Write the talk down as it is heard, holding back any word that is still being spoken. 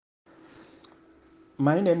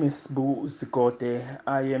My name is Bu Zikode.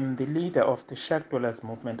 I am the leader of the Shack Dwellers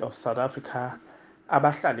movement of South Africa,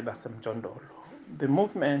 Abahlali baseMjondolo. The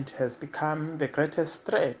movement has become the greatest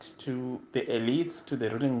threat to the elites, to the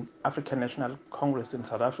ruling African National Congress in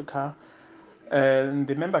South Africa. And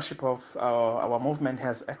the membership of our movement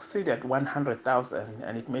has exceeded 100,000,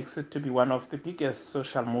 and it makes it to be one of the biggest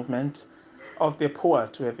social movements of the poor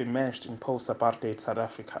to have emerged in post-apartheid South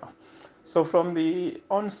Africa. So from the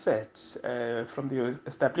onset, from the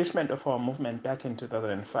establishment of our movement back in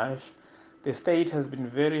 2005, the state has been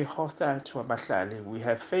very hostile to Abahlali. We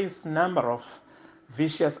have faced a number of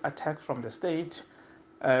vicious attacks from the state.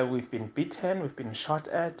 We've been beaten, we've been shot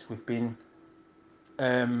at, we've been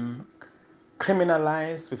um,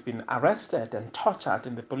 criminalized, we've been arrested and tortured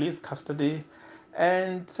in the police custody,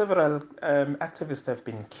 and several activists have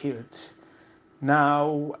been killed.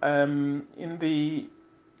 Now,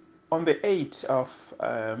 on the 8th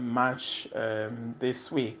of March this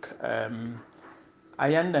week, Ayanda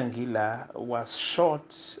Ngila was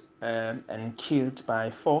shot and killed by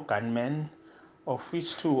four gunmen, of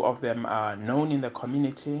which two of them are known in the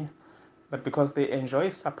community. But because they enjoy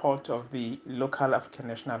support of the local African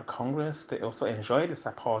National Congress, they also enjoy the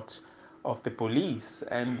support of the police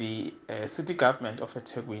and the city government of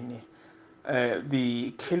eThekwini.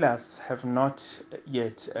 The killers have not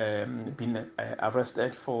yet been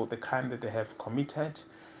arrested for the crime that they have committed.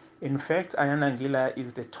 In fact, Ayanda Ngila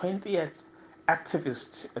is the 20th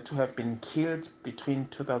activist to have been killed between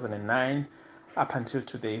 2009 up until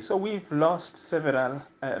today. So we've lost several,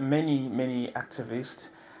 many activists,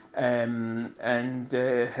 and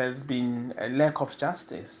there has been a lack of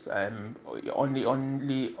justice. Only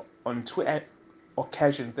on two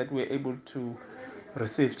occasions that we're able to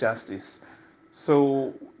receive justice.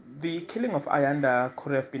 So the killing of Ayanda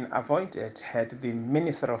could have been avoided had the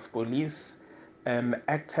Minister of Police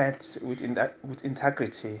acted with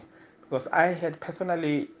integrity, because I had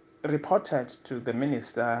personally reported to the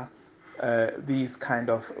minister these kind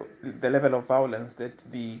of the level of violence that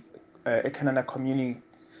the Ekanana community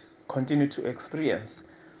continue to experience.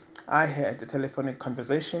 I had a telephonic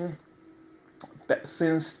conversation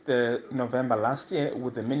since the November last year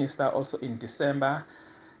with the minister, also in December,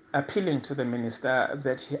 appealing to the minister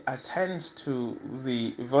that he attends to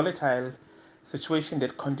the volatile situation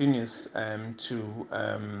that continues to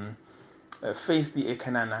face the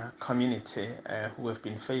Ekanana community, who have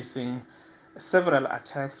been facing several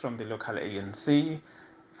attacks from the local ANC,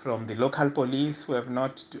 from the local police who have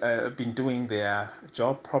not been doing their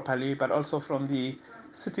job properly, but also from the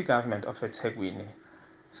city government of eThekwini.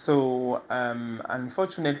 So,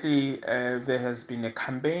 unfortunately, there has been a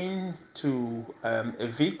campaign to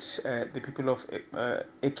evict the people of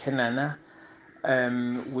Ekenana,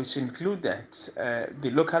 which included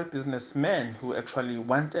the local businessmen who actually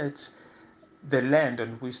wanted the land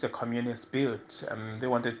on which the communists built. They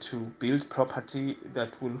wanted to build property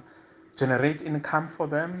that will generate income for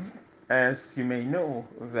them. As you may know,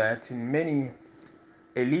 that in many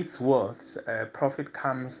elites' worlds, profit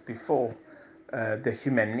comes before the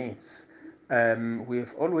human needs.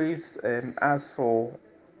 We've always asked for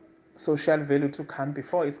social value to come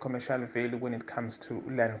before its commercial value when it comes to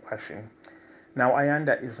land question. Now,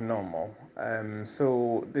 Ayanda is normal.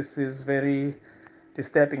 So this is very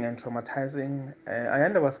disturbing and traumatizing.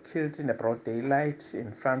 Ayanda was killed in the broad daylight,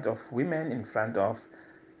 in front of women, in front of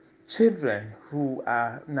children, who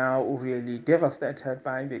are now really devastated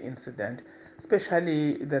by the incident,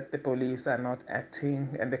 especially that the police are not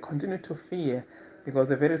acting, and they continue to fear, because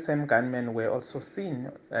the very same gunmen were also seen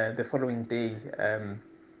the following day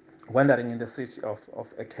wandering in the city of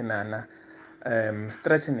Ekenana,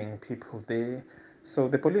 threatening people there. So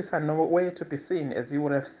the police are nowhere to be seen, as you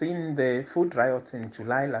would have seen the food riots in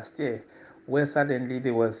July last year, where suddenly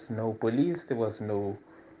there was no police, there was no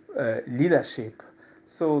leadership.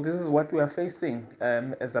 So this is what we are facing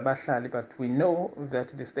as Abahlali, but we know that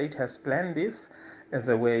the state has planned this as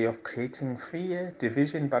a way of creating fear,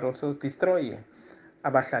 division, but also destroying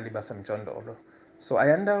Abahlali baseMjondolo. So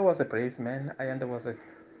Ayanda was a brave man. Ayanda was a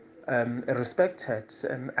respected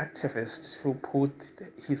activist who put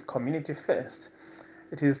his community first.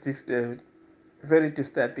 It is very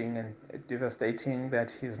disturbing and devastating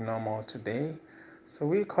that he's no more today. So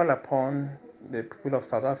we call upon the people of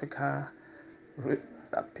South Africa,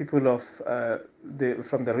 people of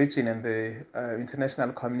from the region and the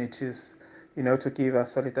international communities, to give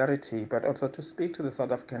us solidarity, but also to speak to the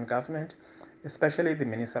South African government, especially the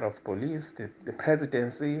Minister of Police, the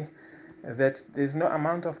presidency, that there's no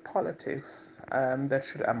amount of politics that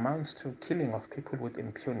should amount to killing of people with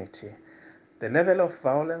impunity. The level of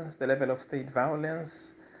violence, the level of state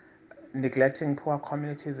violence, neglecting poor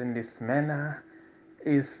communities in this manner,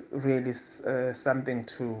 is really something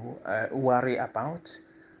to worry about.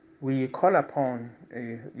 We call upon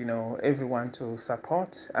everyone to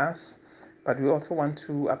support us, but we also want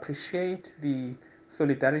to appreciate the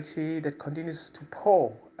solidarity that continues to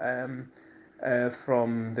pour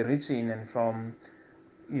from the region and from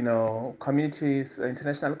communities,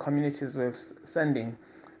 international communities with sending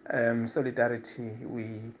solidarity.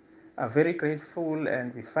 We are very grateful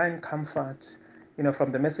and we find comfort,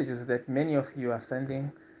 from the messages that many of you are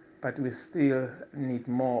sending, but we still need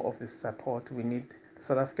more of this support. We need the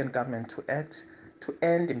South African government to act, to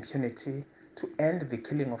end impunity, to end the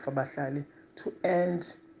killing of Abahlali, to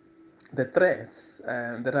end the threats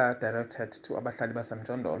that are directed to Abahlali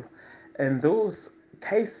baseMjondolo. And those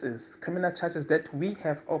cases, criminal charges that we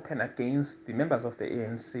have opened against the members of the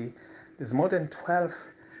ANC, there's more than 12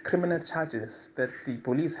 criminal charges that the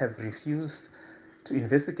police have refused to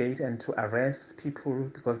investigate and to arrest people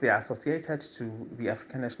because they are associated to the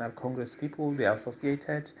African National Congress people, they are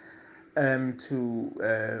associated to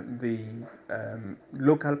the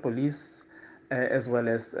local police, as well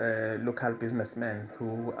as local businessmen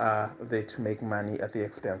who are there to make money at the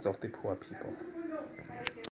expense of the poor people.